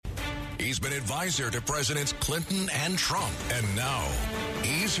He's been advisor to Presidents Clinton and Trump. And now,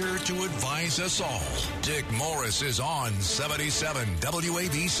 he's here to advise us all. Dick Morris is on 77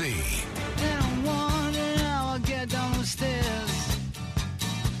 WABC. And I'm wondering how I'll get down the stairs.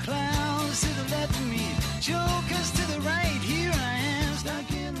 Clowns to the left of me, jokers to the right. Here I am,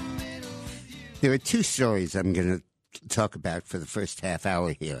 stuck in the middle with you. There are two stories I'm going to talk about for the first half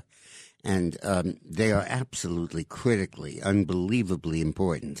hour here. And they are absolutely critically, unbelievably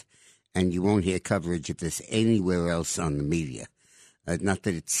important. And you won't hear coverage of this anywhere else on the media. Not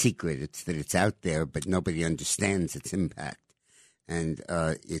that it's secret, it's that it's out there, but nobody understands its impact. And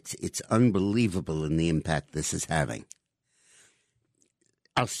it's unbelievable in the impact this is having.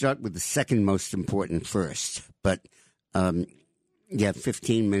 I'll start with the second most important first. But you have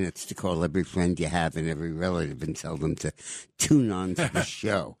 15 minutes to call every friend you have and every relative and tell them to tune on to the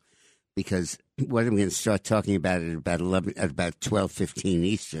show. Because what I'm going to start talking about at about 12:15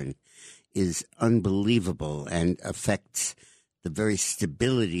 Eastern is unbelievable and affects the very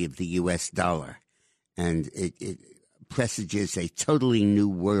stability of the U.S. dollar. And it presages a totally new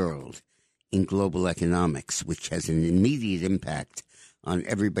world in global economics, which has an immediate impact on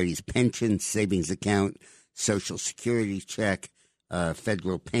everybody's pension, savings account, Social Security check,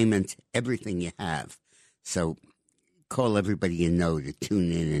 federal payment, everything you have. So call everybody you know to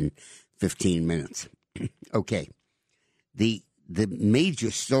tune in 15 minutes. Okay. The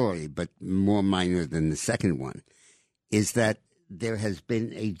major story, but more minor than the second one, is that there has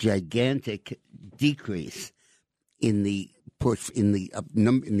been a gigantic decrease in the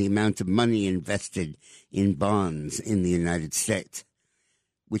amount of money invested in bonds in the United States,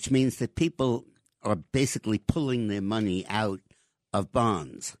 which means that people are basically pulling their money out of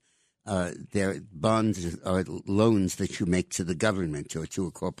bonds. Their bonds are loans that you make to the government or to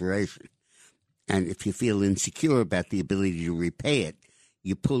a corporation. And if you feel insecure about the ability to repay it,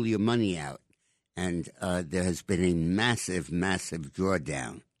 you pull your money out. And there has been a massive, massive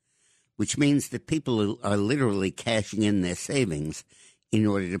drawdown, which means that people are literally cashing in their savings in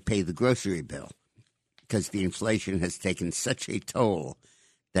order to pay the grocery bill, because the inflation has taken such a toll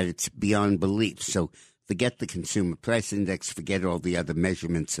that it's beyond belief. So forget the consumer price index, forget all the other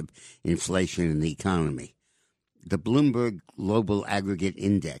measurements of inflation in the economy. The Bloomberg Global Aggregate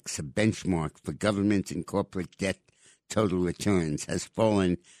Index, a benchmark for government and corporate debt total returns, has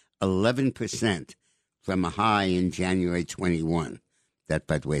fallen 11% from a high in January 21. That,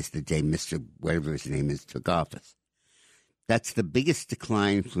 by the way, is the day Mr. whatever his name is took office. That's the biggest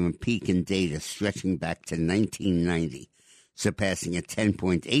decline from a peak in data stretching back to 1990, surpassing a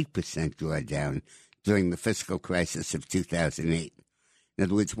 10.8% drawdown during the fiscal crisis of 2008. In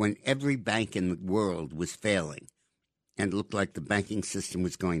other words, when every bank in the world was failing and looked like the banking system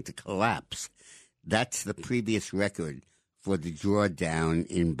was going to collapse, that's the previous record for the drawdown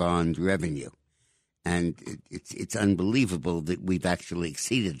in bond revenue. And it's unbelievable that we've actually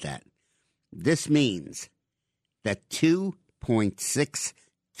exceeded that. This means that $2.6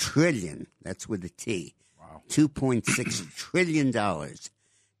 trillion, that's with a T, wow. $2.6 trillion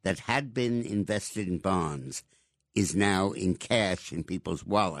that had been invested in bonds is now in cash in people's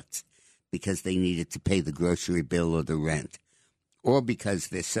wallets because they needed to pay the grocery bill or the rent, or because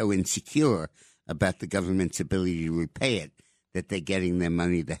they're so insecure about the government's ability to repay it that they're getting their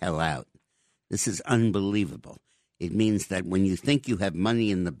money the hell out. This is unbelievable. It means that when you think you have money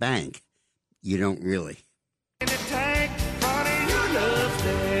in the bank, you don't really. In the tank, money you love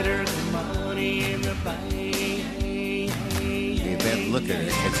better than money in the bank. You better look at it,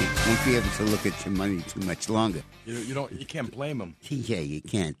 because you won't be able to look at your money too much longer. You can't blame him. Yeah, you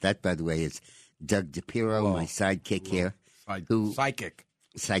can't. That, by the way, is Doug DePiro, my sidekick here.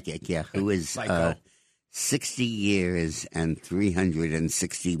 Psychic, yeah, who is 60 years and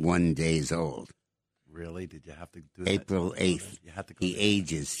 361 days old. Really? Did you have to do that? April 8th. You had to go he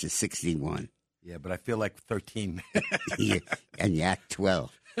ages to 61. Yeah, but I feel like 13. Yeah, and you act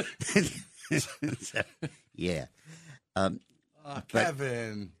 12. So, yeah.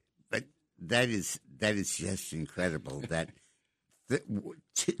 Kevin. But that is just incredible. That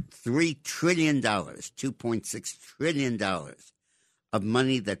 $3 trillion, $2.6 trillion of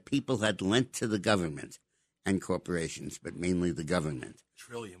money that people had lent to the government and corporations, but mainly the government,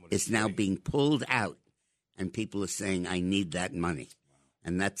 is now being pulled out, and people are saying, I need that money. Wow.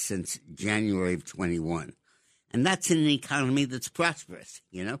 And that's since January of 21. And that's in an economy that's prosperous,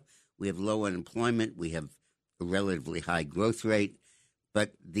 you know. We have low unemployment. We have a relatively high growth rate.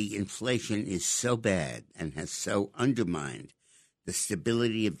 But the inflation is so bad and has so undermined the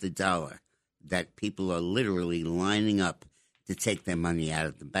stability of the dollar that people are literally lining up to take their money out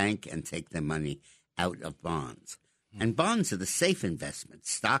of the bank and take their money out of bonds. And bonds are the safe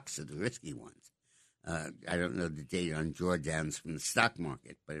investments. Stocks are the risky ones. I don't know the date on drawdowns from the stock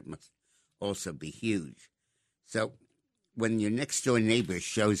market, but it must also be huge. So when your next-door neighbor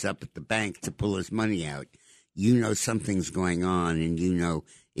shows up at the bank to pull his money out, you know something's going on, and you know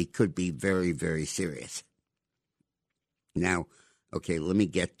it could be very, very serious. Now, okay, let me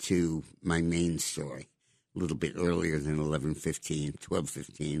get to my main story. A little bit earlier than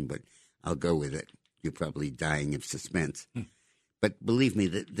 12:15, but I'll go with it. You're probably dying of suspense. But believe me,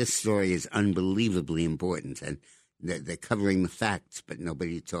 this story is unbelievably important, and they're covering the facts, but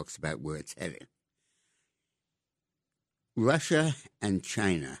nobody talks about where it's headed. Russia and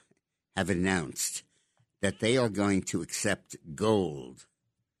China have announced that they are going to accept gold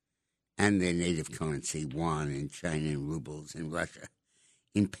and their native currency, yuan in China and rubles in Russia,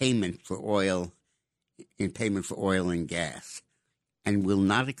 in payment for oil and gas, and will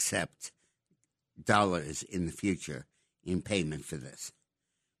not accept dollars in the future in payment for this.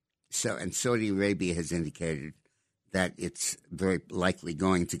 So, and Saudi Arabia has indicated that it's very likely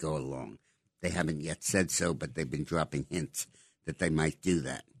going to go along. They haven't yet said so, but they've been dropping hints that they might do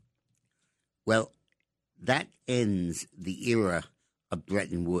that. Well, that ends the era of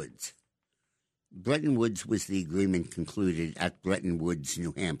Bretton Woods. Bretton Woods was the agreement concluded at Bretton Woods,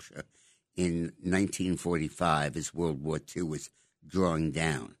 New Hampshire, in 1945 as World War II was drawing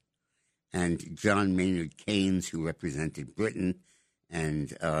down. And John Maynard Keynes, who represented Britain, and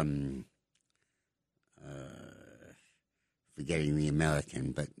forgetting the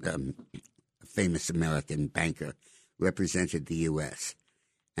American, but a famous American banker, represented the U.S.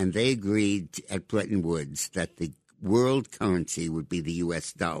 And they agreed at Bretton Woods that the world currency would be the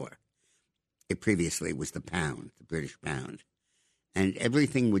U.S. dollar. Previously, it was the pound, the British pound. And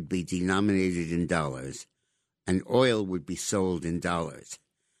everything would be denominated in dollars, and oil would be sold in dollars.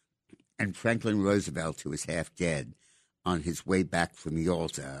 And Franklin Roosevelt, who was half dead, on his way back from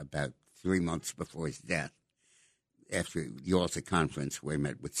Yalta about 3 months before his death, after Yalta Conference, where he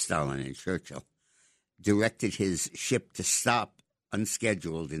met with Stalin and Churchill, directed his ship to stop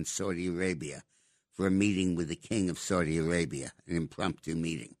unscheduled in Saudi Arabia for a meeting with the King of Saudi Arabia, an impromptu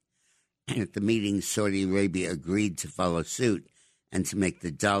meeting. And at the meeting, Saudi Arabia agreed to follow suit and to make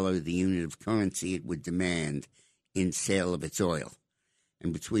the dollar the unit of currency it would demand in sale of its oil.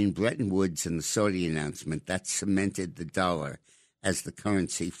 And between Bretton Woods and the Saudi announcement, that cemented the dollar as the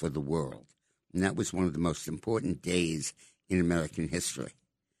currency for the world. And that was one of the most important days in American history.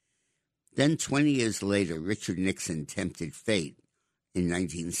 Then 20 years later, Richard Nixon tempted fate in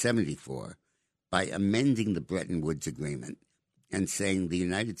 1974 by amending the Bretton Woods Agreement and saying the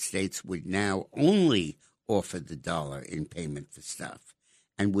United States would now only offer the dollar in payment for stuff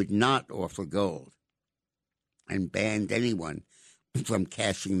and would not offer gold, and banned anyone from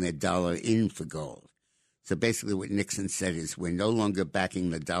cashing their dollar in for gold. So basically what Nixon said is, we're no longer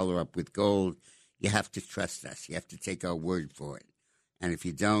backing the dollar up with gold. You have to trust us. You have to take our word for it. And if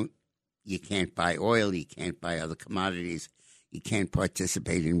you don't, you can't buy oil, you can't buy other commodities, you can't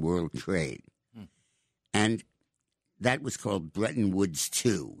participate in world trade. And that was called Bretton Woods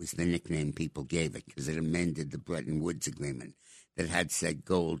II, was the nickname people gave it, because it amended the Bretton Woods Agreement that had said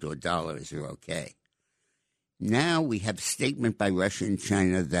gold or dollars are okay. Now we have a statement by Russia and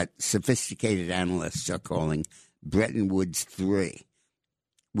China that sophisticated analysts are calling Bretton Woods III,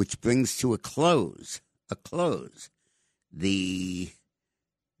 which brings to a close, the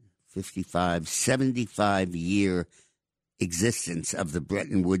 75-year existence of the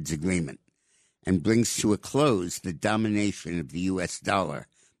Bretton Woods Agreement, and brings to a close the domination of the U.S. dollar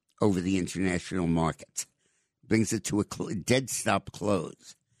over the international markets, brings it to a dead stop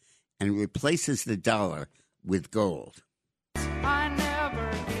close, and replaces the dollar with gold. I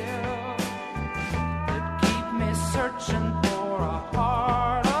never give, it keep me searching for a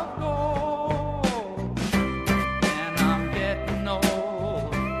heart of gold, and I'm getting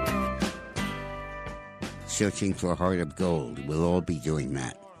old. Searching for a heart of gold. We'll all be doing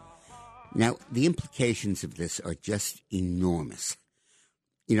that. Now, the implications of this are just enormous.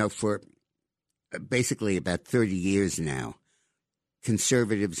 You know, for basically about 30 years now,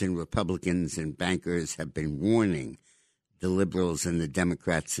 conservatives and Republicans and bankers have been warning the liberals and the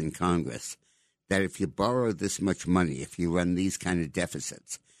Democrats in Congress that if you borrow this much money, if you run these kind of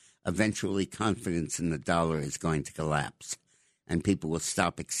deficits, eventually confidence in the dollar is going to collapse, and people will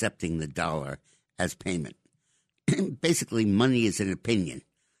stop accepting the dollar as payment. Basically, money is an opinion.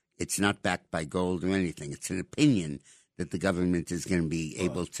 It's not backed by gold or anything. It's an opinion that the government is going to be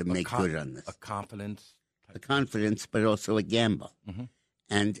able to make good on this. A confidence. A confidence, but also a gamble. Mm-hmm.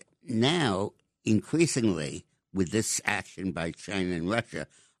 And now, increasingly, with this action by China and Russia,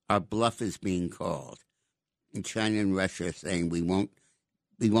 our bluff is being called. China and Russia are saying we won't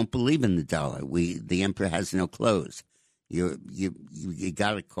believe in the dollar. The emperor has no clothes. You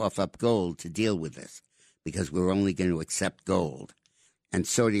got to cough up gold to deal with this because we're only going to accept gold, and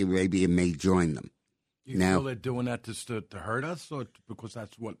Saudi Arabia may join them. You Now, feel they're doing that to hurt us, or because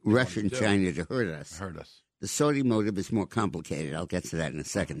that's what Russia and China to hurt us. Hurt us. The Saudi motive is more complicated. I'll get to that in a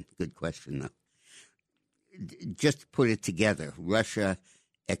second. Good question, though. Just to put it together, Russia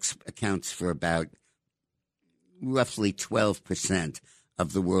accounts for about roughly 12%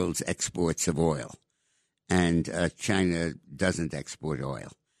 of the world's exports of oil, and China doesn't export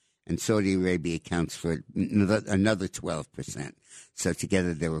oil. And Saudi Arabia accounts for another 12%. So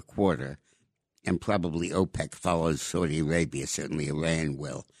together they're a quarter, and probably OPEC follows Saudi Arabia. Certainly Iran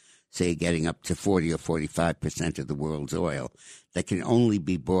will. So you're getting up to 40 or 45% of the world's oil that can only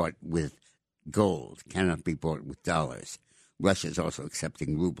be bought with gold, cannot be bought with dollars. Russia's also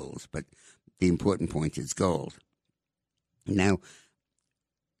accepting rubles, but the important point is gold. Now,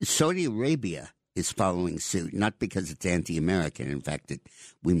 Saudi Arabia is following suit, not because it's anti-American. In fact,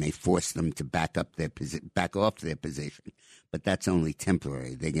 we may force them to back off their position, but that's only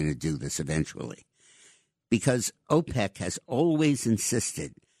temporary. They're going to do this eventually. Because OPEC has always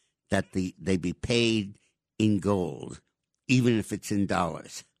insisted that they be paid in gold, even if it's in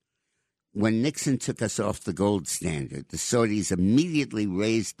dollars. When Nixon took us off the gold standard, the Saudis immediately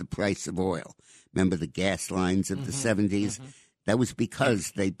raised the price of oil. Remember the gas lines of the 70s? Mm-hmm. That was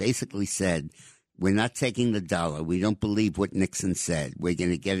because they basically said, we're not taking the dollar. We don't believe what Nixon said. We're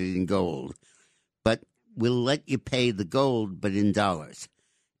going to get it in gold. But we'll let you pay the gold, but in dollars.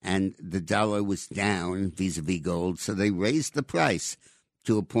 And the dollar was down vis-a-vis gold, so they raised the price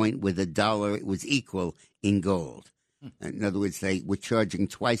to a point where the dollar was equal in gold. In other words, they were charging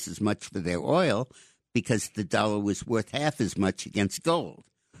twice as much for their oil because the dollar was worth half as much against gold.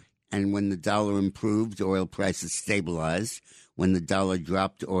 And when the dollar improved, oil prices stabilized. When the dollar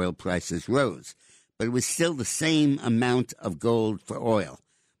dropped, oil prices rose. But it was still the same amount of gold for oil.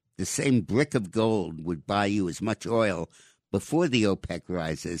 The same brick of gold would buy you as much oil before the OPEC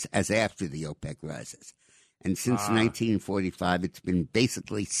rises as after the OPEC rises. And since 1945, it's been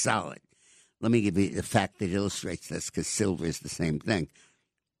basically solid. Let me give you a fact that illustrates this, because silver is the same thing.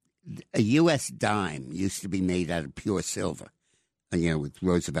 A U.S. dime used to be made out of pure silver, with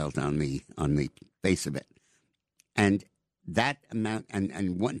Roosevelt on the face of it. And that amount,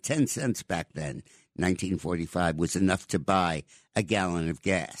 and 10 cents back then, 1945, was enough to buy a gallon of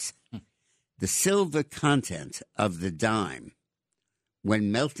gas. The silver content of the dime,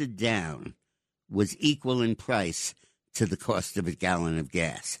 when melted down, was equal in price to the cost of a gallon of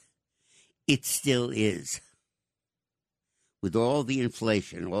gas. It still is. With all the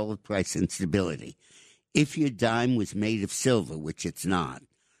inflation, all the price instability, if your dime was made of silver, which it's not,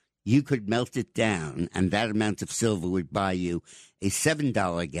 you could melt it down, and that amount of silver would buy you a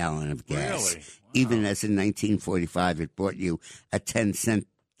 $7 gallon of gas. Really? Wow. Even as in 1945, it bought you a 10-cent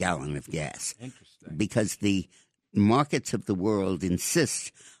gallon of gas. Interesting. Because the markets of the world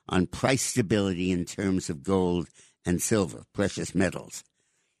insist on price stability in terms of gold and silver, precious metals.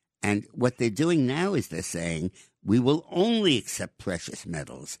 And what they're doing now is they're saying, we will only accept precious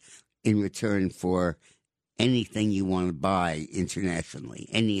metals in return for anything you want to buy internationally,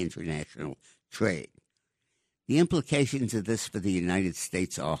 any international trade. The implications of this for the United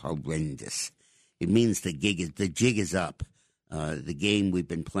States are horrendous. It means the jig is up. The game we've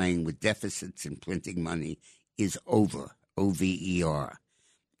been playing with deficits and printing money is over, O-V-E-R.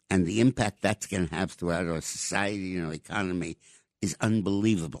 And the impact that's going to have throughout our society and our economy is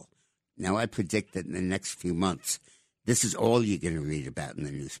unbelievable. Now, I predict that in the next few months, this is all you're going to read about in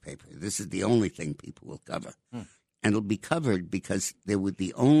the newspaper. This is the only thing people will cover. And it'll be covered because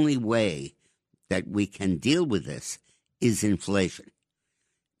the only way that we can deal with this is inflation.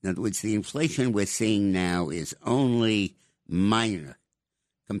 In other words, the inflation we're seeing now is only minor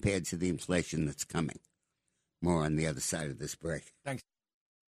compared to the inflation that's coming. More on the other side of this break. Thanks.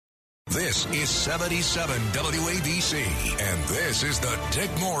 This is 77 WABC, and this is the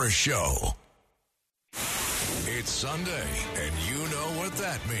Dick Morris Show. It's Sunday, and you know what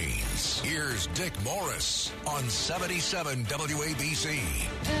that means. Here's Dick Morris on 77 WABC.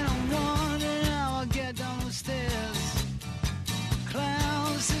 And I'm wondering how I'll get down the stairs.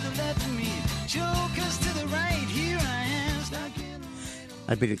 Clowns to the left of me, jokers to the right. Here I am, stuck in the middle.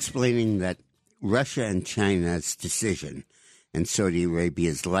 I've been explaining that Russia and China's decision, and Saudi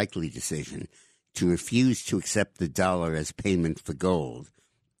Arabia's likely decision, to refuse to accept the dollar as payment for gold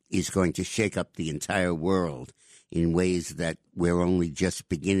is going to shake up the entire world in ways that we're only just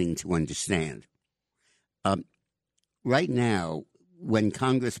beginning to understand. Right now, when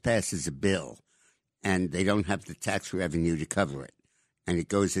Congress passes a bill and they don't have the tax revenue to cover it, and it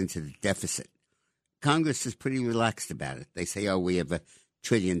goes into the deficit. Congress is pretty relaxed about it. They say, we have $1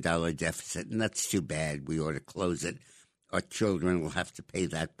 trillion deficit, and that's too bad. We ought to close it. Our children will have to pay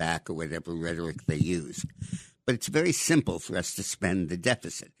that back, or whatever rhetoric they use. But it's very simple for us to spend the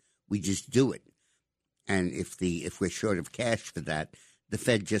deficit. We just do it. And if we're short of cash for that, the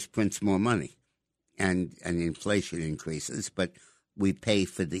Fed just prints more money, and inflation increases. But we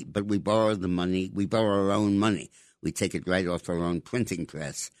borrow the money. We borrow our own money. We take it right off our own printing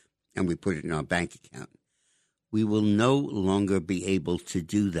press, and we put it in our bank account. We will no longer be able to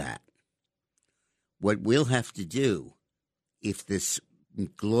do that. What we'll have to do, if this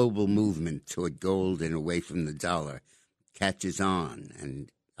global movement toward gold and away from the dollar catches on,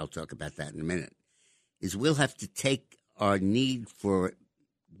 and I'll talk about that in a minute, is we'll have to take our need for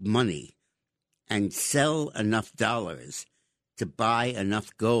money and sell enough dollars to buy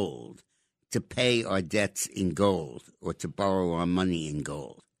enough gold to pay our debts in gold or to borrow our money in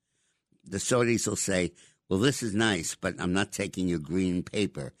gold. The Saudis will say, well, this is nice, but I'm not taking your green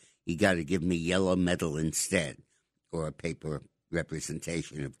paper. You got to give me yellow metal instead, or a paper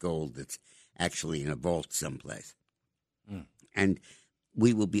representation of gold that's actually in a vault someplace. And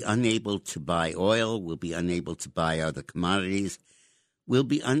we will be unable to buy oil. We'll be unable to buy other commodities. We'll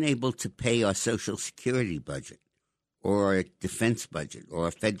be unable to pay our Social Security budget or our defense budget or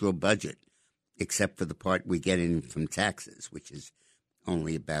our federal budget, except for the part we get in from taxes, which is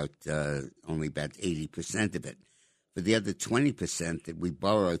only about 80% of it. For the other 20% that we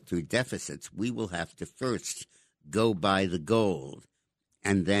borrow through deficits, we will have to first go buy the gold.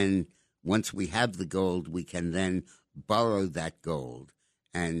 And then once we have the gold, we can then borrow that gold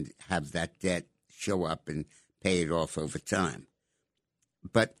and have that debt show up and pay it off over time.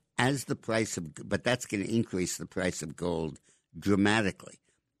 But that's going to increase the price of gold dramatically.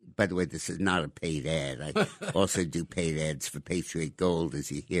 By the way, this is not a paid ad. I also do paid ads for Patriot Gold,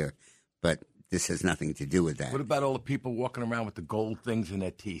 as you hear, but this has nothing to do with that. What about all the people walking around with the gold things in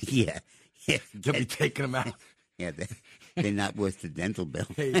their teeth? Yeah. They'll be taking them out. Yeah, they're not worth the dental bill.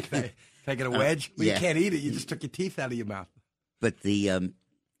 Hey, taking a wedge? Well, yeah. You can't eat it. You just took your teeth out of your mouth. But the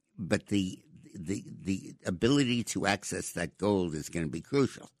ability to access that gold is going to be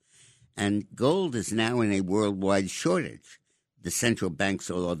crucial. And gold is now in a worldwide shortage. The central banks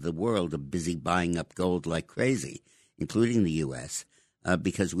all over the world are busy buying up gold like crazy, including the U.S.,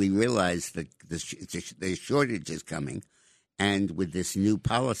 because we realize that the shortage is coming. And with this new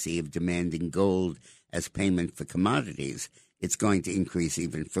policy of demanding gold as payment for commodities, it's going to increase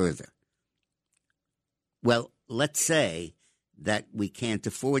even further. Well, let's say that we can't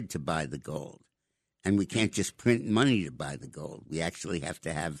afford to buy the gold, and we can't just print money to buy the gold. We actually have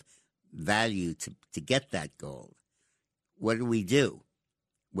to have value to get that gold. What do?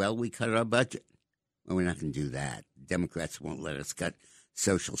 Well, we cut our budget. Well, we're not going to do that. Democrats won't let us cut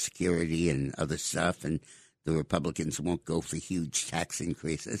Social Security and other stuff, and the Republicans won't go for huge tax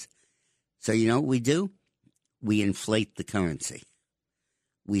increases. So you know what we do? We inflate the currency.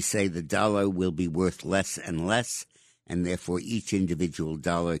 We say the dollar will be worth less and less, and therefore each individual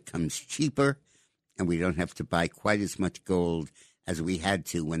dollar comes cheaper, and we don't have to buy quite as much gold as we had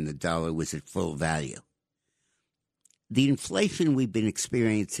to when the dollar was at full value. The inflation we've been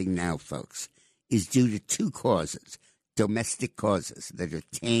experiencing now, folks, is due to two causes, domestic causes that are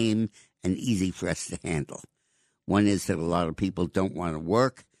tame and easy for us to handle. One is that a lot of people don't want to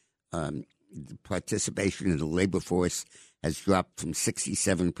work. The participation in the labor force has dropped from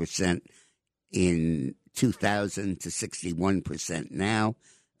 67% in 2000 to 61% now,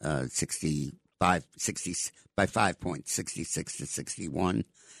 5 points, 66 to 61.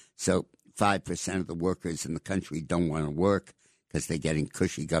 So 5% of the workers in the country don't want to work because they're getting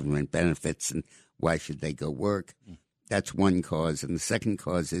cushy government benefits, and why should they go work? That's one cause. And the second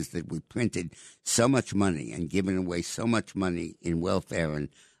cause is that we printed so much money and given away so much money in welfare and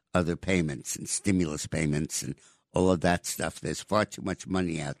other payments and stimulus payments and all of that stuff. There's far too much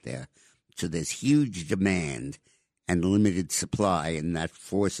money out there. So there's huge demand and limited supply, and that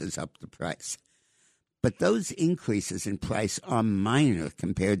forces up the price. But those increases in price are minor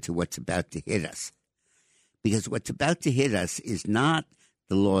compared to what's about to hit us. Because what's about to hit us is not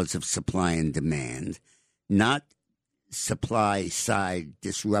the laws of supply and demand, not supply side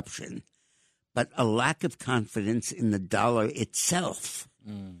disruption, but a lack of confidence in the dollar itself,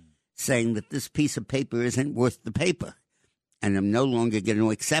 saying that this piece of paper isn't worth the paper, and I'm no longer going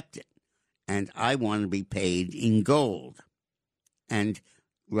to accept it, and I want to be paid in gold. And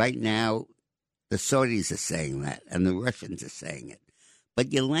right now, the Saudis are saying that, and the Russians are saying it.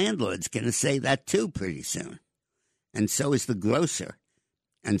 But your landlord's going to say that too pretty soon. And so is the grocer.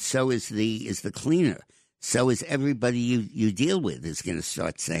 and so is the cleaner. So is everybody you deal with is going to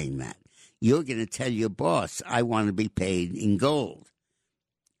start saying that. You're going to tell your boss, I want to be paid in gold.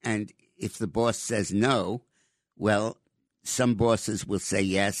 And if the boss says no, well, some bosses will say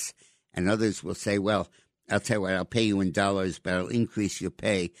yes, and others will say, well, I'll tell you what, I'll pay you in dollars, but I'll increase your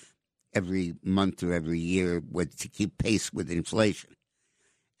pay every month or every year to keep pace with inflation.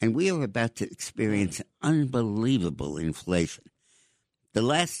 And we are about to experience unbelievable inflation. The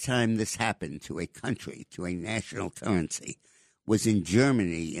last time this happened to a country, to a national currency, was in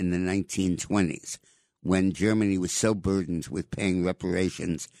Germany in the 1920s, when Germany was so burdened with paying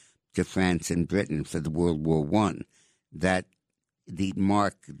reparations to France and Britain for the World War I that the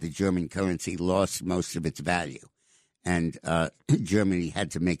mark, the German currency, lost most of its value. And Germany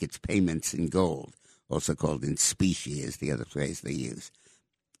had to make its payments in gold, also called in specie is the other phrase they use.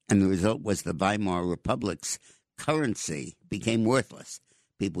 And the result was the Weimar Republic's currency became worthless.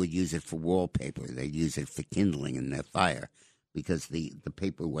 People would use it for wallpaper. They'd use it for kindling in their fire because the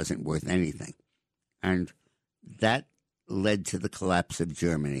paper wasn't worth anything. And that led to the collapse of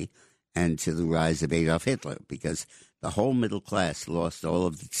Germany and to the rise of Adolf Hitler, because the whole middle class lost all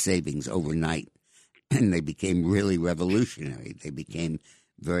of its savings overnight, and they became really revolutionary. They became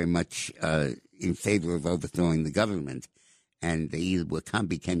very much in favor of overthrowing the government, and they either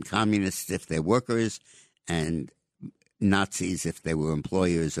became communists if they're workers and Nazis if they were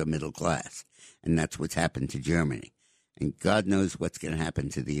employers or middle class. And that's what's happened to Germany. And God knows what's going to happen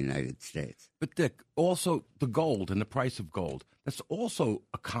to the United States. But, Dick, also the gold and the price of gold, that's also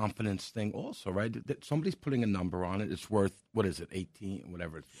a confidence thing also, right? That somebody's putting a number on it. It's worth, what is it, 18,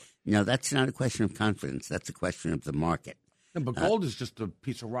 whatever it's worth. No, that's not a question of confidence. That's a question of the market. No, but gold is just a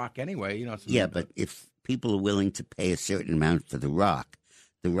piece of rock anyway. You know. Yeah, but if people are willing to pay a certain amount for the rock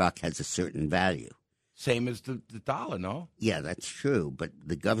has a certain value. Same as the dollar, no? Yeah, that's true. But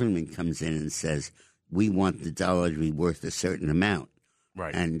the government comes in and says, we want the dollar to be worth a certain amount.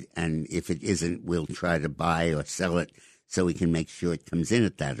 Right. And if it isn't, we'll try to buy or sell it so we can make sure it comes in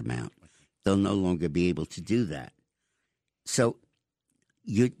at that amount. They'll no longer be able to do that. So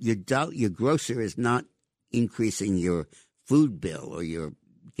your grocer is not increasing your food bill or your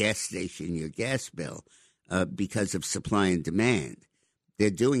gas station, your gas bill, because of supply and demand.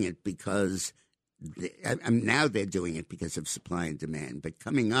 They're doing it because now they're doing it because of supply and demand. But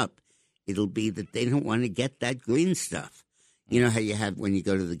coming up, it'll be that they don't want to get that green stuff. You know how you have, when you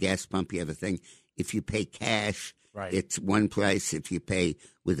go to the gas pump, you have a thing, if you pay cash, right, it's one price. If you pay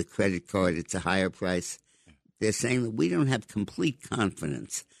with a credit card, it's a higher price. They're saying that we don't have complete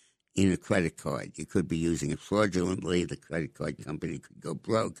confidence in a credit card. You could be using it fraudulently. The credit card company could go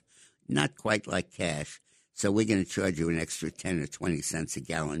broke. Not quite like cash. So we're going to charge you an extra 10 or 20 cents a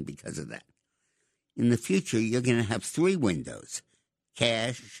gallon because of that. In the future, you're going to have three windows: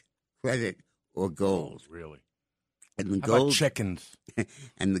 cash, credit, or gold. Oh, really? And the How about chickens?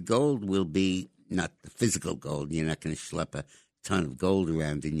 And the gold will be not the physical gold. You're not going to schlep a ton of gold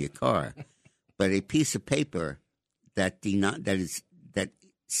around in your car, but a piece of paper that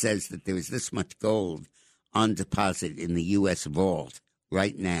says that there is this much gold on deposit in the U.S. vault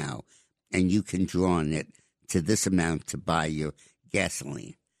right now, and you can draw on it to this amount to buy your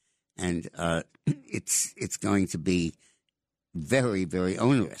gasoline. And it's going to be very, very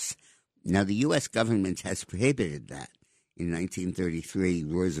onerous. Now, the U.S. government has prohibited that. In 1933,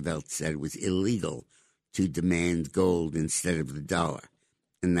 Roosevelt said it was illegal to demand gold instead of the dollar.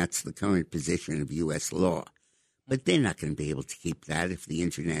 And that's the current position of U.S. law. But they're not going to be able to keep that if the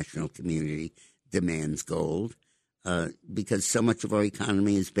international community demands gold, because so much of our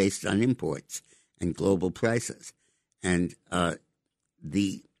economy is based on imports and global prices. And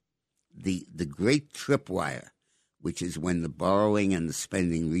the great tripwire, which is when the borrowing and the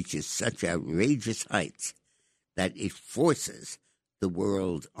spending reaches such outrageous heights that it forces the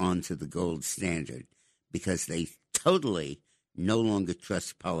world onto the gold standard, because they totally no longer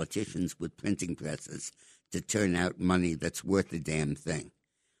trust politicians with printing presses to turn out money that's worth a damn thing.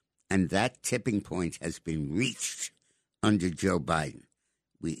 And that tipping point has been reached under Joe Biden.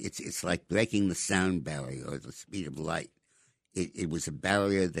 It's like breaking the sound barrier or the speed of light. It was a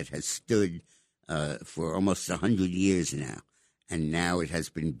barrier that has stood for almost 100 years now, and now it has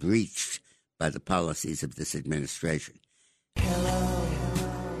been breached by the policies of this administration. Hello,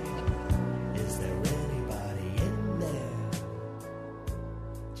 is there anybody in there?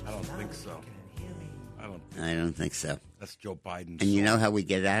 I don't think so. I don't think so. That's Joe Biden. And you know how we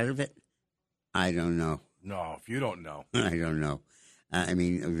get out of it? I don't know. No, if you don't know. I don't know. I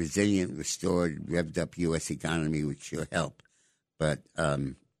mean, a resilient, restored, revved-up U.S. economy would sure help. But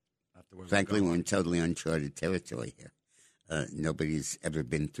frankly, we're in totally uncharted territory here. Nobody's ever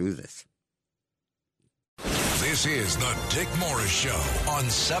been through this. This is the Dick Morris Show on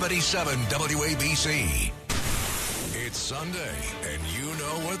 77 WABC. It's Sunday, and you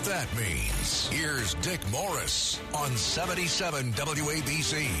know what that means. Here's Dick Morris on 77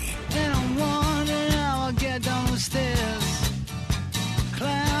 WABC. And I'm wondering how I'll get down the stairs.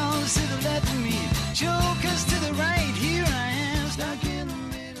 Clowns to the left of me, jokers to the right. Here I am, stuck in the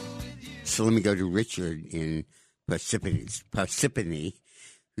middle with you. So let me go to Richard in Parsippany,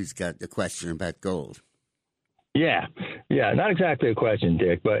 who's got a question about gold. Yeah, not exactly a question,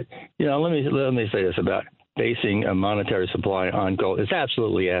 Dick, but let me say this about basing a monetary supply on gold. It's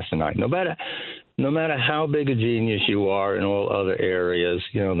absolutely asinine. No matter how big a genius you are in all other areas,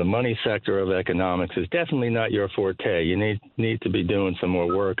 the money sector of economics is definitely not your forte. You need to be doing some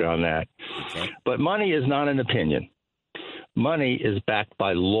more work on that. Okay. But money is not an opinion. Money is backed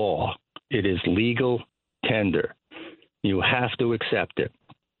by law. It is legal tender. You have to accept it.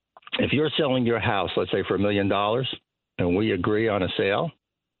 If you're selling your house, let's say for $1 million, and we agree on a sale.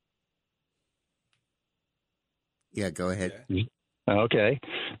 Yeah, go ahead. Okay.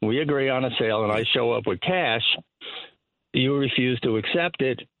 We agree on a sale, and I show up with cash. You refuse to accept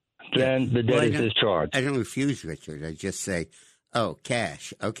it, then the debt is discharged. I don't refuse, Richard. I just say, oh,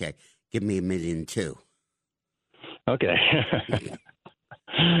 cash. Okay. Give me $1 million too. Okay.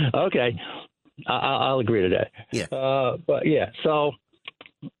 Okay. I'll agree to that. Yeah. But yeah, so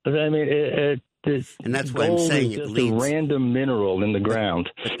I mean, and that's why I'm saying it leads. A random mineral in the ground.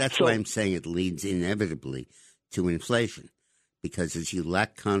 But that's why I'm saying it leads inevitably to inflation, because as you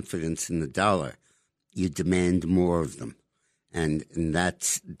lack confidence in the dollar, you demand more of them, and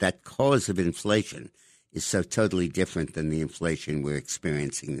that cause of inflation is so totally different than the inflation we're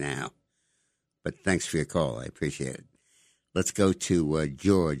experiencing now. But thanks for your call. I appreciate it. Let's go to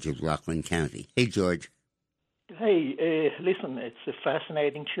George of Rockland County. Hey, George. Hey, listen, it's a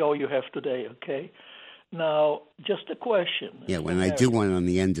fascinating show you have today, okay? Now, just a question. Yeah, when I do one on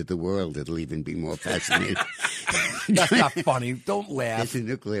the end of the world, it'll even be more fascinating. That's not funny. Don't laugh. There's a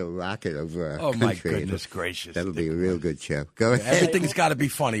nuclear rocket over our country. Oh, my goodness gracious. That'll be a real good show. Go ahead. Everything's got to be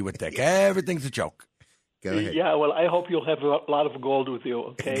funny with Dick. Everything's a joke. Go ahead. Yeah, well, I hope you'll have a lot of gold with you,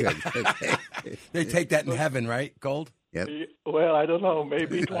 okay? Good. Okay. They take that in heaven, right? Gold? Yep. Well, I don't know,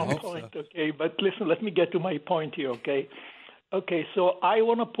 maybe at I one hope point, so. okay? But listen, let me get to my point here, okay? Okay, so I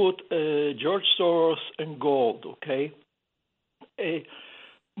want to put George Soros and gold, okay?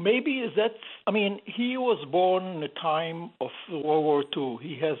 Maybe that's, I mean, he was born in the time of World War II.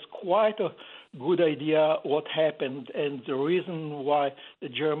 He has quite a good idea what happened and the reason why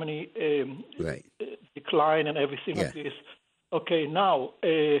Germany Right. declined and everything like this. Okay, now,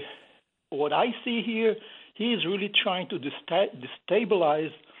 what I see here, he is really trying to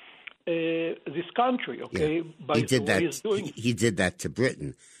destabilize this country, okay? Yeah. By He did the way that. he's doing. He did that to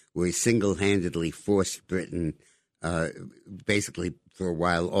Britain, where he single-handedly forced Britain, basically for a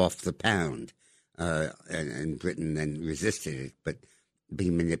while, off the pound, and Britain then resisted it, but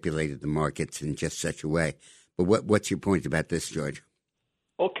he manipulated the markets in just such a way. But what's your point about this, George?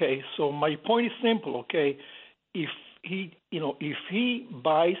 Okay, so my point is simple, okay? If he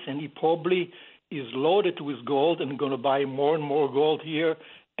buys, and he probably is loaded with gold and going to buy more and more gold here,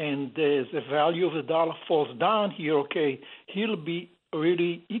 and the value of the dollar falls down here, okay, he'll be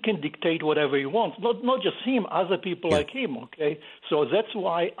really, he can dictate whatever he wants. Not just him, other people like him, okay? So that's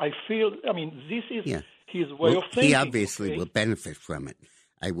why I feel, I mean, this is his way of thinking. He obviously okay? will benefit from it.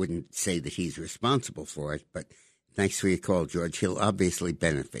 I wouldn't say that he's responsible for it, but thanks for your call, George. He'll obviously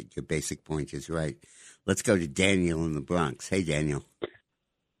benefit. Your basic point is right. Let's go to Daniel in the Bronx. Hey, Daniel.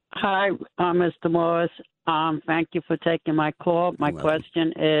 Hi, Mr. Morris. Thank you for taking my call. My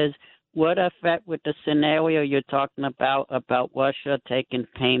question is, what effect with the scenario you're talking about Russia taking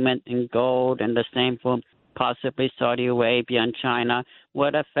payment in gold and the same for possibly Saudi Arabia and China,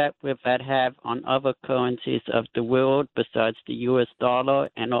 what effect would that have on other currencies of the world besides the U.S. dollar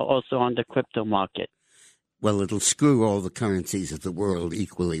and also on the crypto market? Well, it'll screw all the currencies of the world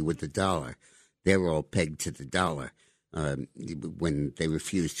equally with the dollar. They're all pegged to the dollar. When they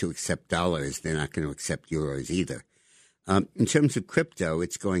refuse to accept dollars, they're not going to accept euros either. In terms of crypto,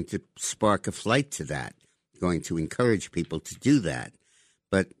 it's going to spark a flight to that, going to encourage people to do that.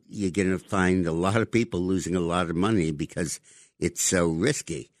 But you're going to find a lot of people losing a lot of money because it's so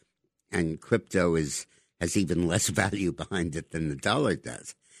risky. And crypto has even less value behind it than the dollar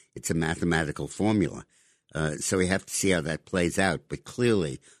does. It's a mathematical formula. So we have to see how that plays out. But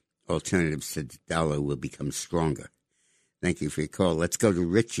clearly, alternatives to the dollar will become stronger. Thank you for your call. Let's go to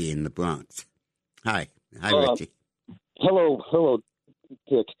Richie in the Bronx. Hi, Richie. Hello,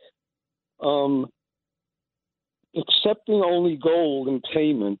 Dick. accepting only gold in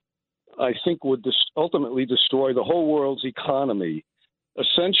payment, I think, would ultimately destroy the whole world's economy.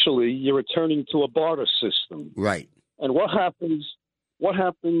 Essentially, you're returning to a barter system. Right. And what happens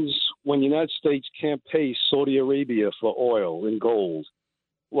when the United States can't pay Saudi Arabia for oil in gold?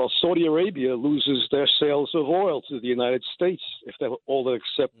 Well, Saudi Arabia loses their sales of oil to the United States if all they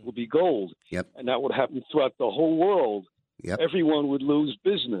accept will be gold. Yep. And that would happen throughout the whole world. Yep. Everyone would lose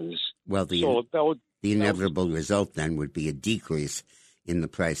business. Well, the inevitable result then would be a decrease in the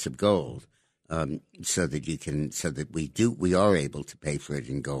price of gold, so that we are able to pay for it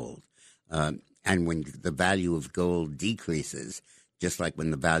in gold. And when the value of gold decreases, just like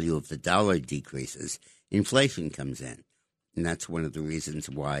when the value of the dollar decreases, inflation comes in. And that's one of the reasons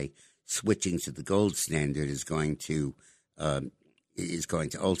why switching to the gold standard is going to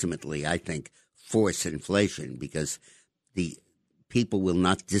ultimately, I think, force inflation, because the people will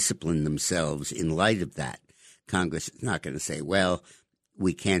not discipline themselves in light of that. Congress is not going to say, well,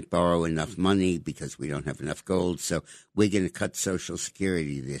 we can't borrow enough money because we don't have enough gold, so we're going to cut Social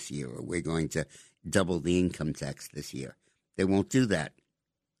Security this year, or we're going to double the income tax this year. They won't do that.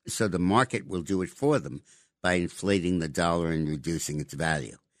 So the market will do it for them by inflating the dollar and reducing its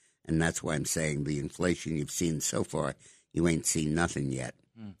value. And that's why I'm saying the inflation you've seen so far, you ain't seen nothing yet.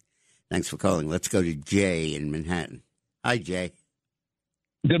 Thanks for calling. Let's go to Jay in Manhattan. Hi, Jay.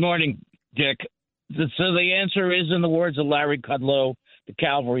 Good morning, Dick. So the answer is, in the words of Larry Kudlow, the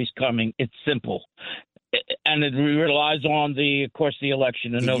cavalry's coming. It's simple. And it relies on, the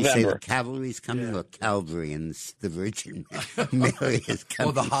election in November. Did you say the cavalry's coming, or Calvary and the Virgin Mary is coming?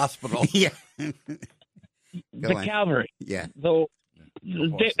 Or the hospital. Yeah. The cavalry. Yeah. Kudlow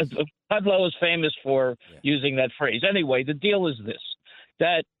is famous for using that phrase. Anyway, the deal is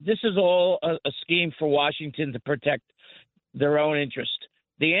that this is all a scheme for Washington to protect their own interest.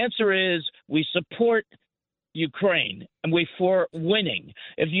 The answer is we support Ukraine, and we for winning.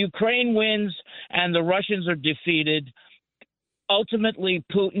 If Ukraine wins and the Russians are defeated, ultimately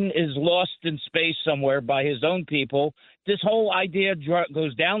Putin is lost in space somewhere by his own people. This whole idea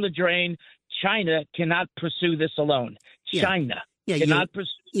goes down the drain. China cannot pursue this alone. China cannot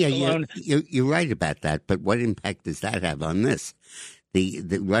pursue this alone. You're right about that, but what impact does that have on this?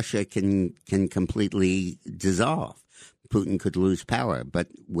 The Russia can completely dissolve. Putin could lose power, but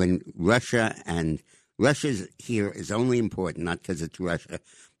when Russia's here is only important not because it's Russia,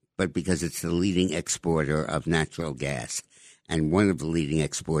 but because it's the leading exporter of natural gas, and one of the leading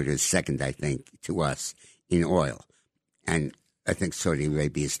exporters, second, I think, to us in oil. And I think Saudi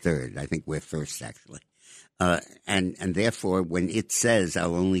Arabia is third. I think we're first, actually. And therefore, when it says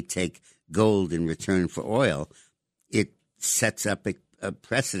I'll only take gold in return for oil, it sets up a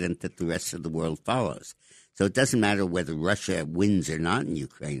precedent that the rest of the world follows. So it doesn't matter whether Russia wins or not in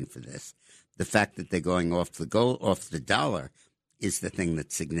Ukraine for this. The fact that they're going off the dollar is the thing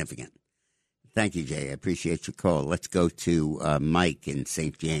that's significant. Thank you, Jay. I appreciate your call. Let's go to Mike in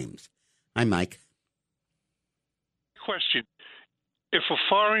St. James. Hi, Mike. Question. If a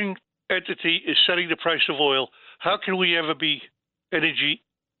foreign entity is setting the price of oil, how can we ever be energy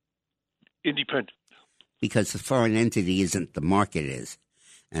independent? Because the foreign entity isn't the market is,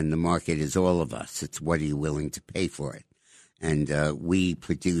 and the market is all of us. It's what are you willing to pay for it? And we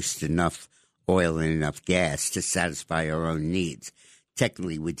produced enough oil and enough gas to satisfy our own needs.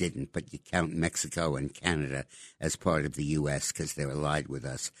 Technically, we didn't, but you count Mexico and Canada as part of the U.S. because they're allied with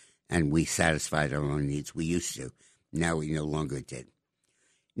us, and we satisfied our own needs. We used to. Now we no longer did.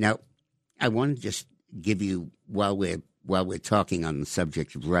 Now, I want to just give you, while we're talking on the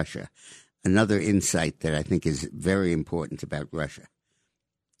subject of Russia, another insight that I think is very important about Russia.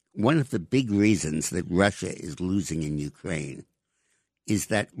 One of the big reasons that Russia is losing in Ukraine is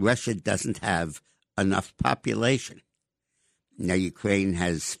that Russia doesn't have enough population. Now, Ukraine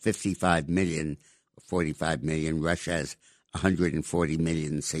has 55 million, 45 million. Russia has 140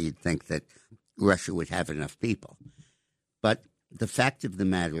 million, so you'd think that Russia would have enough people. But the fact of the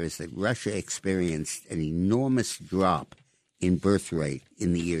matter is that Russia experienced an enormous drop in birth rate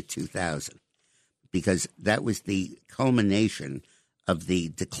in the year 2000, because that was the culmination of the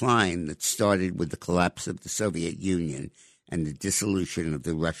decline that started with the collapse of the Soviet Union and the dissolution of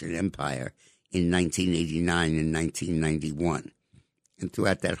the Russian Empire in 1989 and 1991. And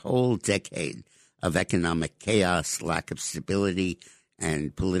throughout that whole decade of economic chaos, lack of stability,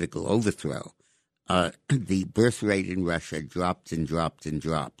 and political overthrow, the birth rate in Russia dropped and dropped and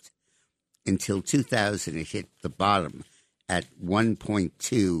dropped. Until 2000, it hit the bottom at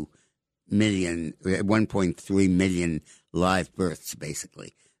 1.2 million, 1.3 million live births,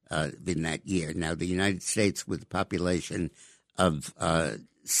 basically, in that year. Now, the United States, with a population of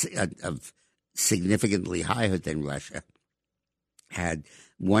significantly higher than Russia, had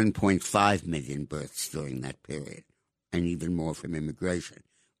 1.5 million births during that period, and even more from immigration.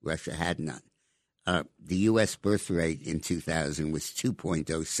 Russia had none. The U.S. birth rate in 2000 was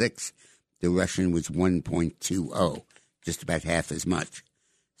 2.06. The Russian was 1.20, just about half as much.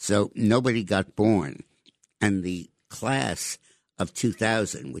 So nobody got born. And the class of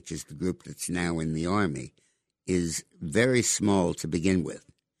 2000, which is the group that's now in the Army, is very small to begin with.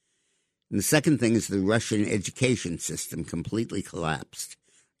 And the second thing is the Russian education system completely collapsed,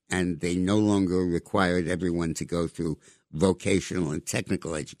 and they no longer required everyone to go through vocational and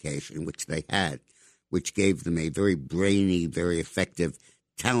technical education, which they had, which gave them a very brainy, very effective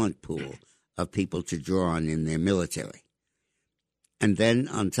talent pool of people to draw on in their military. And then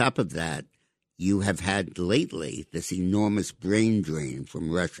on top of that, you have had lately this enormous brain drain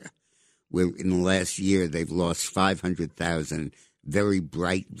from Russia, where in the last year they've lost 500,000 very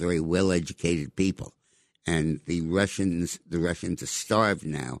bright, very well-educated people. And the Russians are starved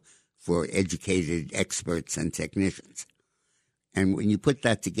now for educated experts and technicians. And when you put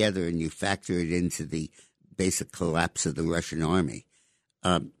that together and you factor it into the basic collapse of the Russian army,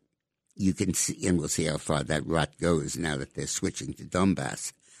 you can see, and we'll see how far that rot goes now that they're switching to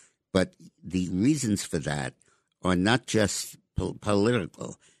Donbass. But the reasons for that are not just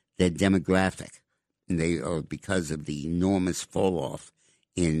political, they're demographic. And they are because of the enormous fall-off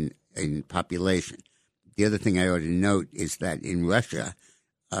in population. The other thing I ought to note is that in Russia,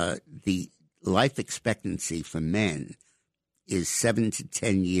 the life expectancy for men is 7 to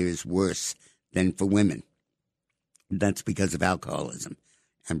 10 years worse than for women. That's because of alcoholism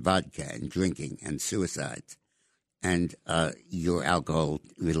and vodka and drinking and suicides and your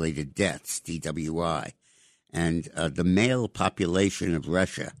alcohol-related deaths, DWI. And the male population of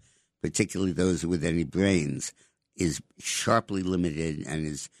Russia, particularly those with any brains, is sharply limited and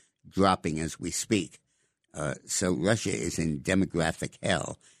is dropping as we speak. So Russia is in demographic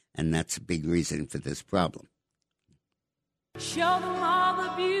hell, and that's a big reason for this problem. Show them all the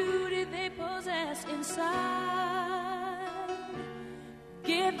beauty they possess inside.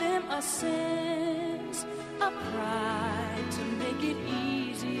 Give them a sense of pride to make it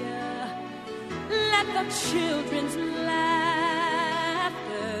easier. Let the children's laughter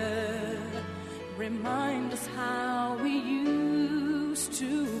remind us how we used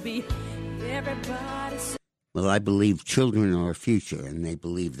to be. Everybody. Well, I believe children are our future, and they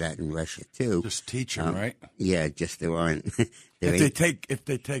believe that in Russia too. Just teach them, right? Yeah, just there aren't. If they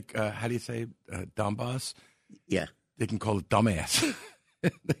take, how do you say, Donbass? Yeah, they can call it dumbass.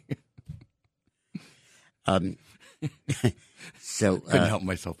 So couldn't help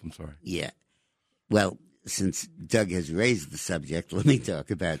myself. I'm sorry. Yeah. Well, since Doug has raised the subject, let me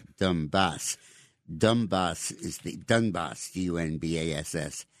talk about Donbass. Donbass, D-U-N-B-A-S,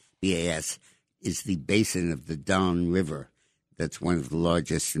 is the basin of the Don River. That's one of the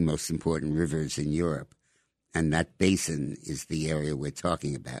largest and most important rivers in Europe. And that basin is the area we're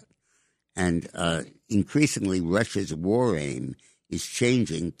talking about. And increasingly, Russia's war aim is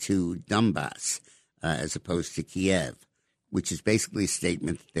changing to Donbass as opposed to Kiev, which is basically a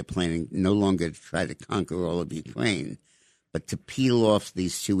statement that they're planning no longer to try to conquer all of Ukraine, but to peel off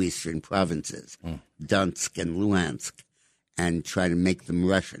these two eastern provinces, Donetsk and Luhansk, and try to make them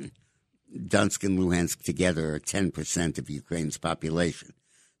Russian. Donetsk and Luhansk together are 10% of Ukraine's population.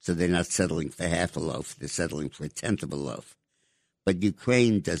 So they're not settling for half a loaf, they're settling for a tenth of a loaf. But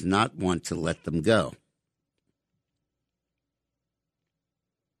Ukraine does not want to let them go.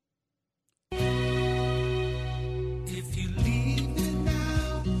 If you leave me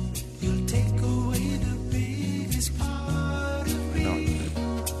now, you'll take away the biggest part of me.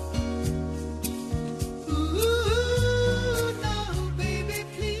 Ooh, no, baby,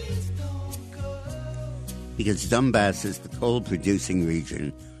 please don't go. Because Donbass is the coal-producing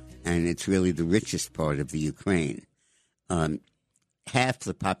region, and it's really the richest part of the Ukraine. Half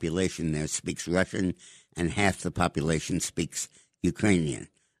the population there speaks Russian, and half the population speaks Ukrainian,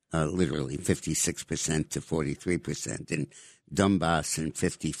 literally 56% to 43% in Donbass and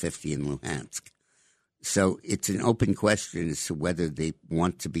 50-50 in Luhansk. So it's an open question as to whether they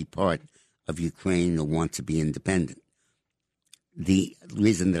want to be part of Ukraine or want to be independent. The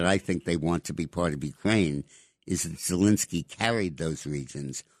reason that I think they want to be part of Ukraine is that Zelensky carried those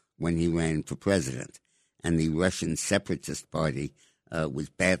regions when he ran for president, and the Russian Separatist Party was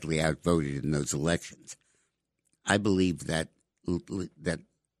badly outvoted in those elections. I believe that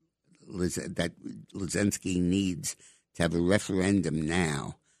Zelensky needs to have a referendum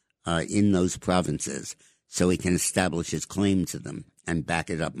now in those provinces so he can establish his claim to them and back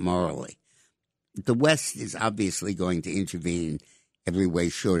it up morally. The West is obviously going to intervene every way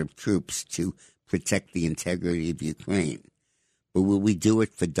short of troops to protect the integrity of Ukraine. But will we do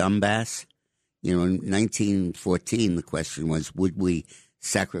it for Donbass? In 1914, the question was, would we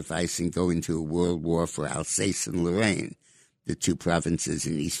sacrifice and go into a world war for Alsace and Lorraine, the two provinces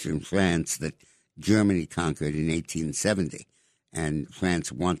in eastern France that Germany conquered in 1870? And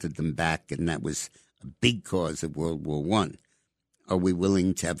France wanted them back, and that was a big cause of World War I. Are we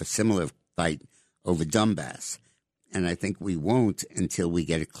willing to have a similar fight over Donbass? And I think we won't until we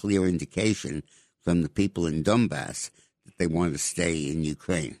get a clear indication from the people in Donbass that they want to stay in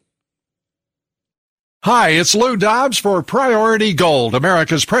Ukraine. Hi, it's Lou Dobbs for Priority Gold,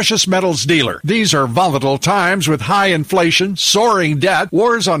 America's precious metals dealer. These are volatile times with high inflation, soaring debt,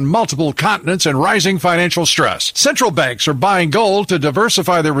 wars on multiple continents, and rising financial stress. Central banks are buying gold to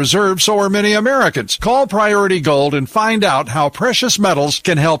diversify their reserves, so are many Americans. Call Priority Gold and find out how precious metals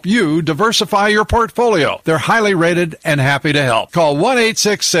can help you diversify your portfolio. They're highly rated and happy to help. Call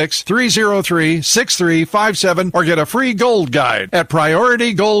 1-866-303-6357 or get a free gold guide at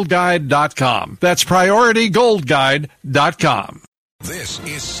PriorityGoldGuide.com. That's PriorityGoldGuide.com. This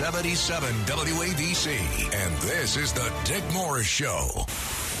is 77 WABC, and this is the Dick Morris Show.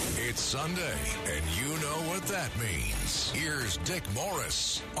 It's Sunday, and you know what that means. Here's Dick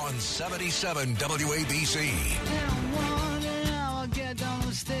Morris on 77 WABC. I'll get down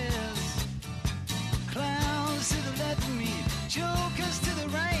the stairs. Clowns to the left of me, jokers to the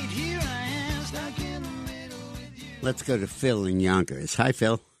right. Here I am, stuck in the middle with you. Let's go to Phil in Yonkers. Hi,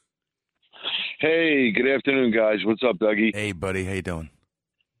 Phil. Hey, good afternoon, guys. What's up, Dougie? Hey, buddy. How you doing?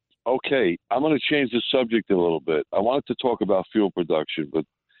 Okay, I'm going to change the subject a little bit. I wanted to talk about fuel production, but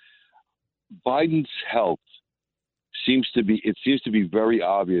Biden's health seems to be very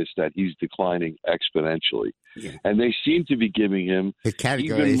obvious that he's declining exponentially. Yeah. And they seem to be giving him the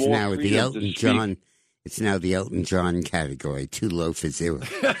category is now the freedom Elton John. It's now the Elton John category, too low for zero.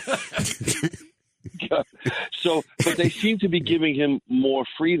 So, but they seem to be giving him more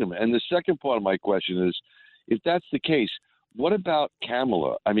freedom. And the second part of my question is, if that's the case, what about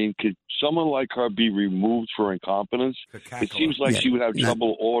Kamala? I mean, could someone like her be removed for incompetence? It seems like she would have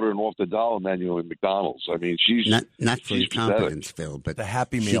trouble ordering off the dollar menu at McDonald's. I mean, she's not for incompetence, pathetic. Phil, but the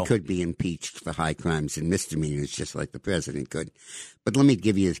Happy Meal. She could be impeached for high crimes and misdemeanors, just like the president could. But let me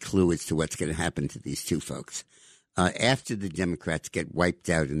give you a clue as to what's going to happen to these two folks. After the Democrats get wiped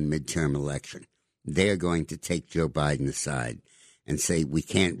out in the midterm election, they're going to take Joe Biden aside and say, we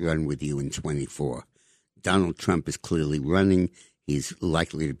can't run with you in 24. Donald Trump is clearly running. He's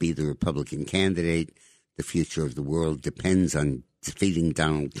likely to be the Republican candidate. The future of the world depends on defeating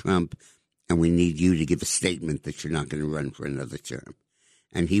Donald Trump, and we need you to give a statement that you're not going to run for another term.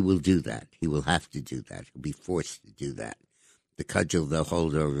 And he will do that. He will have to do that. He'll be forced to do that. The cudgel they'll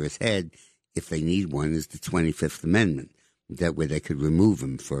hold over his head, if they need one, is the 25th Amendment. That way they could remove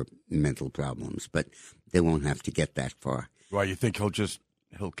him for mental problems, but they won't have to get that far. Why, you think he'll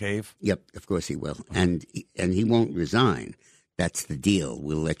cave? Yep, of course he will. And he won't resign. That's the deal.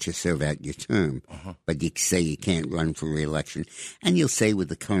 We'll let you serve out your term, but you say you can't run for re-election. And you'll say with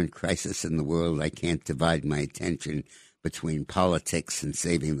the current crisis in the world, I can't divide my attention between politics and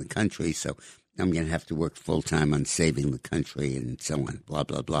saving the country, so I'm going to have to work full-time on saving the country and so on, blah,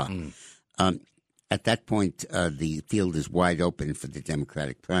 blah, blah. At that point, the field is wide open for the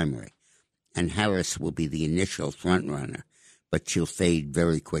Democratic primary, and Harris will be the initial front-runner, but she'll fade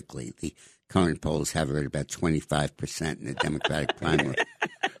very quickly. The current polls have her at about 25% in the Democratic primary.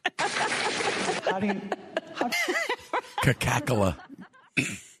 Kakakala.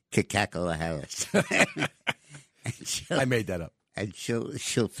 Kakakala Harris. I made that up. And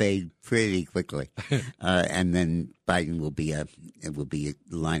she'll fade pretty quickly, and then Biden will be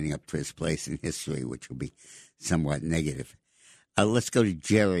lining up for his place in history, which will be somewhat negative. Let's go to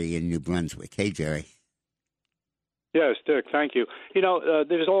Jerry in New Brunswick. Hey, Jerry. Yes, Dick, thank you. You know,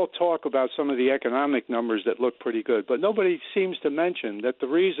 there's all talk about some of the economic numbers that look pretty good, but nobody seems to mention that the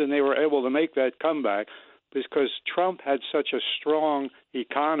reason they were able to make that comeback is because Trump had such a strong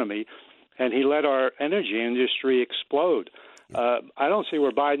economy, and he let our energy industry explode. I don't see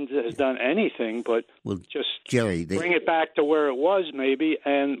where Biden has done anything but just Jerry, bring it back to where it was, maybe.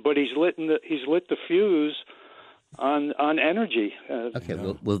 But he's lit the fuse on energy. Okay.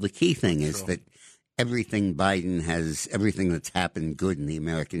 Well, the key thing is that everything that's happened good in the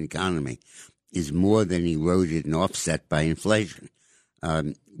American economy is more than eroded and offset by inflation.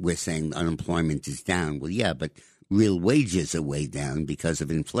 We're saying unemployment is down. Well, yeah, but real wages are way down because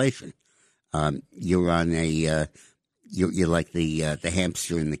of inflation. You're on a You're like the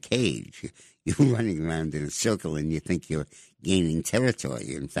hamster in the cage. You're running around in a circle and you think you're gaining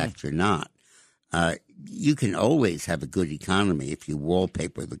territory. In fact, you're not. You can always have a good economy if you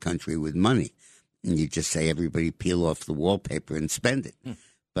wallpaper the country with money. And you just say, everybody peel off the wallpaper and spend it.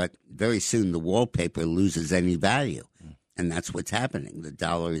 But very soon the wallpaper loses any value. And that's what's happening. The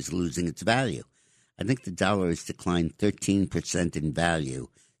dollar is losing its value. I think the dollar has declined 13% in value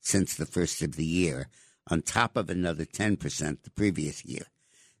since the first of the year, on top of another 10% the previous year.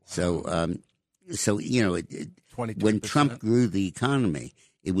 So, when Trump grew the economy,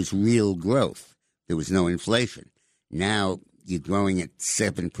 it was real growth. There was no inflation. Now you're growing at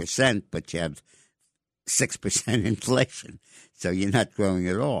 7%, but you have 6% inflation. So you're not growing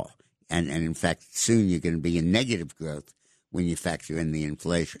at all. And in fact, soon you're going to be in negative growth when you factor in the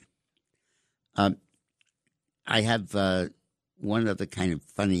inflation. I have one other kind of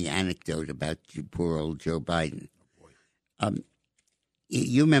funny anecdote about poor old Joe Biden.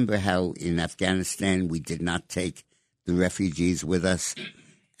 You remember how in Afghanistan we did not take the refugees with us,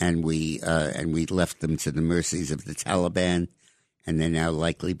 and we left them to the mercies of the Taliban, and they're now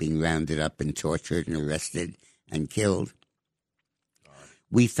likely being rounded up and tortured and arrested and killed.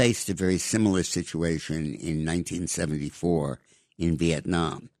 We faced a very similar situation in 1974 in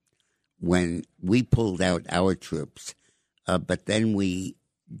Vietnam, when we pulled out our troops, but then we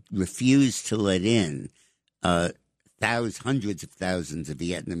refused to let in hundreds of thousands of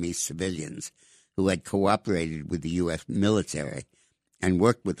Vietnamese civilians who had cooperated with the U.S. military and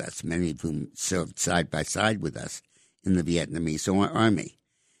worked with us, many of whom served side by side with us in the Vietnamese army.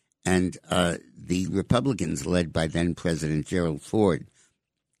 And the Republicans, led by then President Gerald Ford,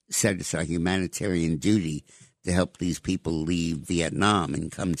 said it's our humanitarian duty to help these people leave Vietnam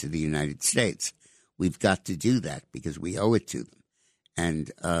and come to the United States. We've got to do that because we owe it to them.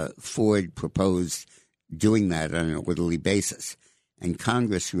 And Ford proposed doing that on an orderly basis. And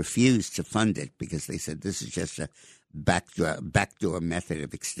Congress refused to fund it because they said this is just a backdoor method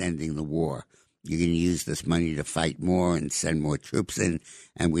of extending the war. You're going to use this money to fight more and send more troops in,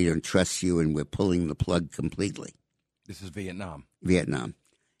 and we don't trust you, and we're pulling the plug completely. This is Vietnam. Vietnam.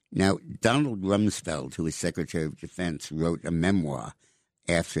 Now, Donald Rumsfeld, who is Secretary of Defense, wrote a memoir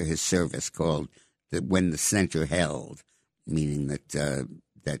after his service called When the Center Held, meaning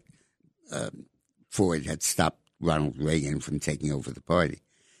that Ford had stopped Ronald Reagan from taking over the party.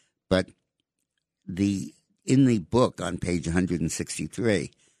 But in the book on page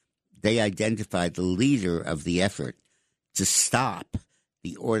 163, they identified the leader of the effort to stop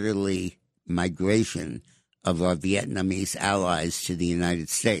the orderly migration of our Vietnamese allies to the United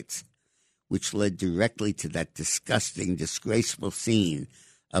States, which led directly to that disgusting, disgraceful scene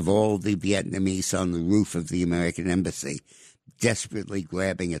of all the Vietnamese on the roof of the American embassy, desperately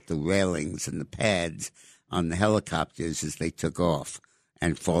grabbing at the railings and the pads on the helicopters as they took off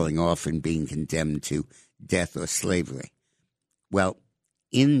and falling off and being condemned to death or slavery. Well,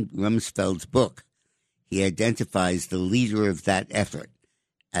 in Rumsfeld's book, he identifies the leader of that effort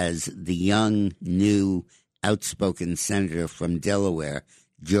as the young, new, outspoken senator from Delaware,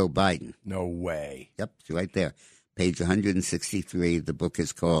 Joe Biden. No way. Yep, it's right there. Page 163. The book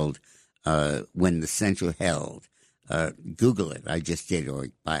is called When the Center Held. Google it. I just did, or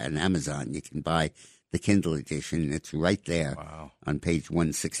buy on Amazon. You can buy the Kindle edition. It's right there on page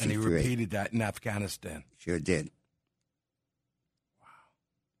 163. And he repeated that in Afghanistan. Sure did.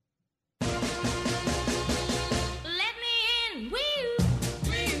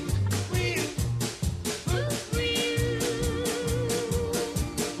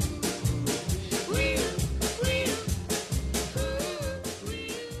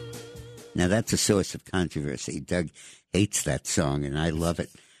 Now, that's a source of controversy. Doug hates that song, and I love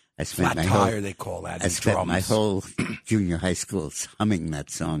it. I spent Flat tire, they call that. I spent drums. my whole junior high school humming that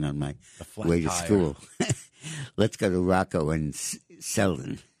song on my way to tire. school. Let's go to Rocco and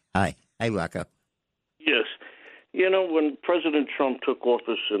Selden. Hi. Hi, Rocco. Yes. You know, when President Trump took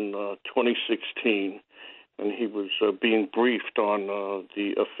office in 2016, and he was being briefed on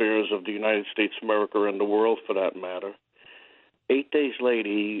the affairs of the United States of America and the world, for that matter, 8 days later,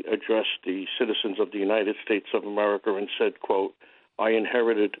 he addressed the citizens of the United States of America and said, quote, "I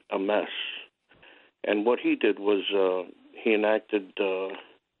inherited a mess." And what he did was he enacted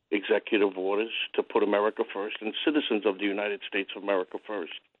executive orders to put America first and citizens of the United States of America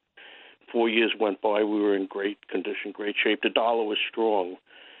first. 4 years went by. We were in great condition, great shape. The dollar was strong.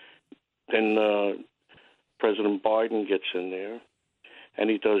 Then President Biden gets in there, and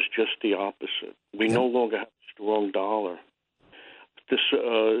he does just the opposite. We no longer have a strong dollar. This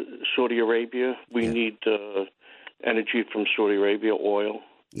Saudi Arabia, we need energy from Saudi Arabia, oil.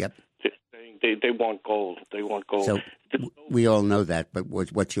 Yep. They want gold. They want gold. So we all know that, but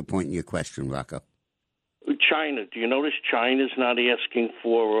what's your point in your question, Rocco? China. Do you notice China's not asking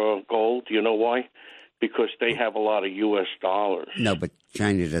for gold? Do you know why? Because they have a lot of U.S. dollars. No, but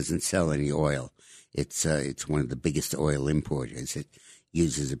China doesn't sell any oil. It's one of the biggest oil importers. It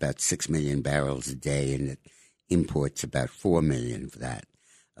uses about 6 million barrels a day, and it imports about 4 million of that.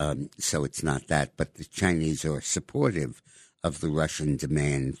 So it's not that. But the Chinese are supportive of the Russian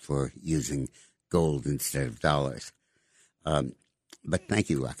demand for using gold instead of dollars. But thank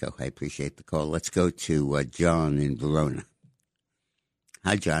you, Rocco. I appreciate the call. Let's go to John in Verona.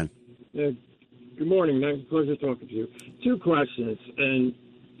 Hi, John. Good morning, man. Pleasure talking to you. 2 questions, and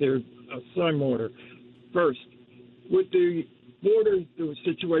they're a same order. First, with the border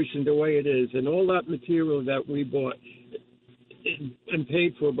situation the way it is, and all that material that we bought and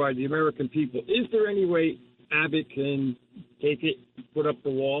paid for by the American people, is there any way Abbott can take it, put up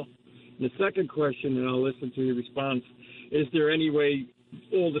the wall? And the second question, and I'll listen to your response, is there any way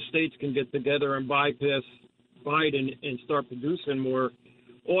all the states can get together and bypass Biden and start producing more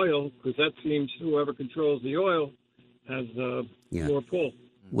oil? Because that seems whoever controls the oil has more pull.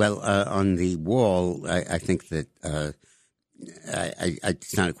 Well, on the wall, I think that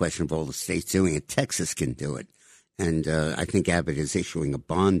it's not a question of all the states doing it. Texas can do it. And I think Abbott is issuing a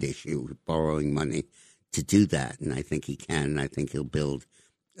bond issue, borrowing money to do that. And I think he can. And I think he'll build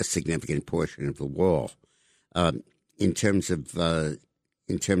a significant portion of the wall. In terms of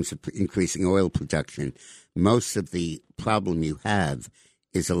increasing oil production, most of the problem you have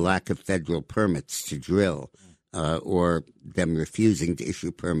is a lack of federal permits to drill, or them refusing to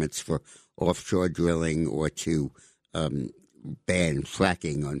issue permits for offshore drilling or to ban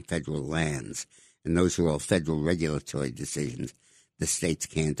fracking on federal lands. And those are all federal regulatory decisions the states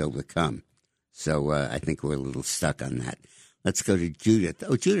can't overcome. So I think we're a little stuck on that. Let's go to Judith.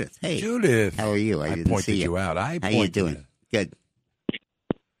 Oh, Judith. Hey. Judith. How are you? I didn't see you. Out. How you doing? Good.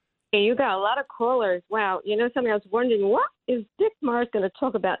 Hey, you got a lot of callers. Wow. You know something? I was wondering, what is Dick Morris going to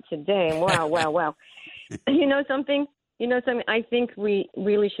talk about today? Wow. You know something? I think we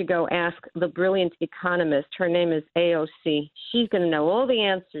really should go ask the brilliant economist. Her name is AOC. She's going to know all the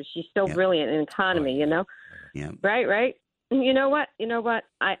answers. She's so brilliant in economy, you know? Yeah. Right? You know what?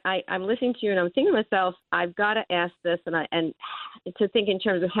 I'm listening to you and I'm thinking to myself, I've got to ask this and to think in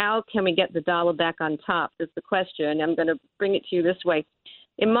terms of how can we get the dollar back on top is the question. And I'm going to bring it to you this way.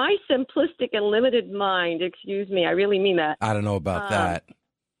 In my simplistic and limited mind, excuse me, I really mean that. I don't know about that.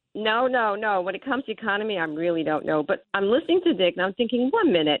 No. When it comes to economy, I really don't know. But I'm listening to Dick and I'm thinking,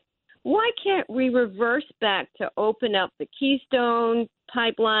 1 minute, why can't we reverse back to open up the Keystone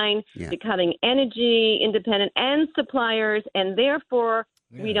pipeline, becoming energy independent and suppliers, and therefore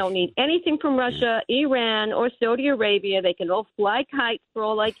we don't need anything from Russia, Iran, or Saudi Arabia. They can all fly kites for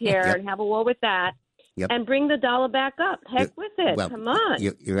all I care and have a war with that. And bring the dollar back up. Heck with it. Well, come on.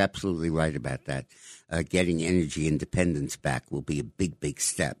 You're absolutely right about that. Getting energy independence back will be a big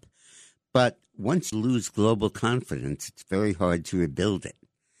step. But once you lose global confidence, it's very hard to rebuild it.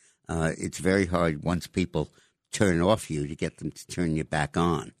 It's very hard once people turn off you to get them to turn you back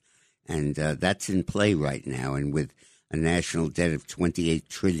on. And that's in play right now. And with a national debt of $28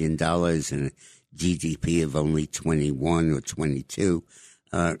 trillion and a GDP of only 21 or 22,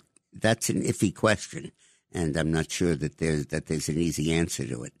 that's an iffy question, and I'm not sure that there's an easy answer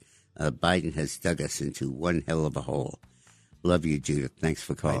to it. Biden has dug us into one hell of a hole. Love you, Judith. Thanks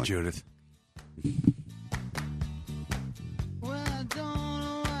for calling. Hi, Judith. Well, I don't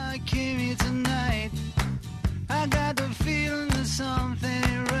know why I came here tonight. I got the feeling that something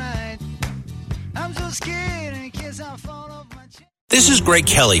ain't right. I'm so scared in case I fall off my chair. This is Greg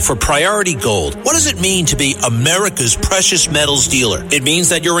Kelly for Priority Gold. What does it mean to be America's precious metals dealer? It means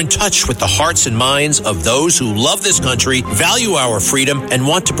that you're in touch with the hearts and minds of those who love this country, value our freedom, and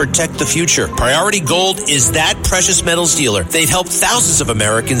want to protect the future. Priority Gold is that precious metals dealer. They've helped thousands of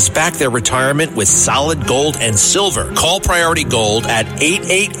Americans back their retirement with solid gold and silver. Call Priority Gold at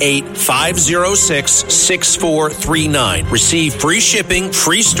 888-506-6439. Receive free shipping,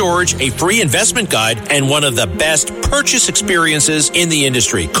 free storage, a free investment guide, and one of the best purchase experiences in the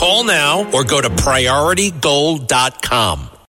industry. Call now or go to PriorityGold.com.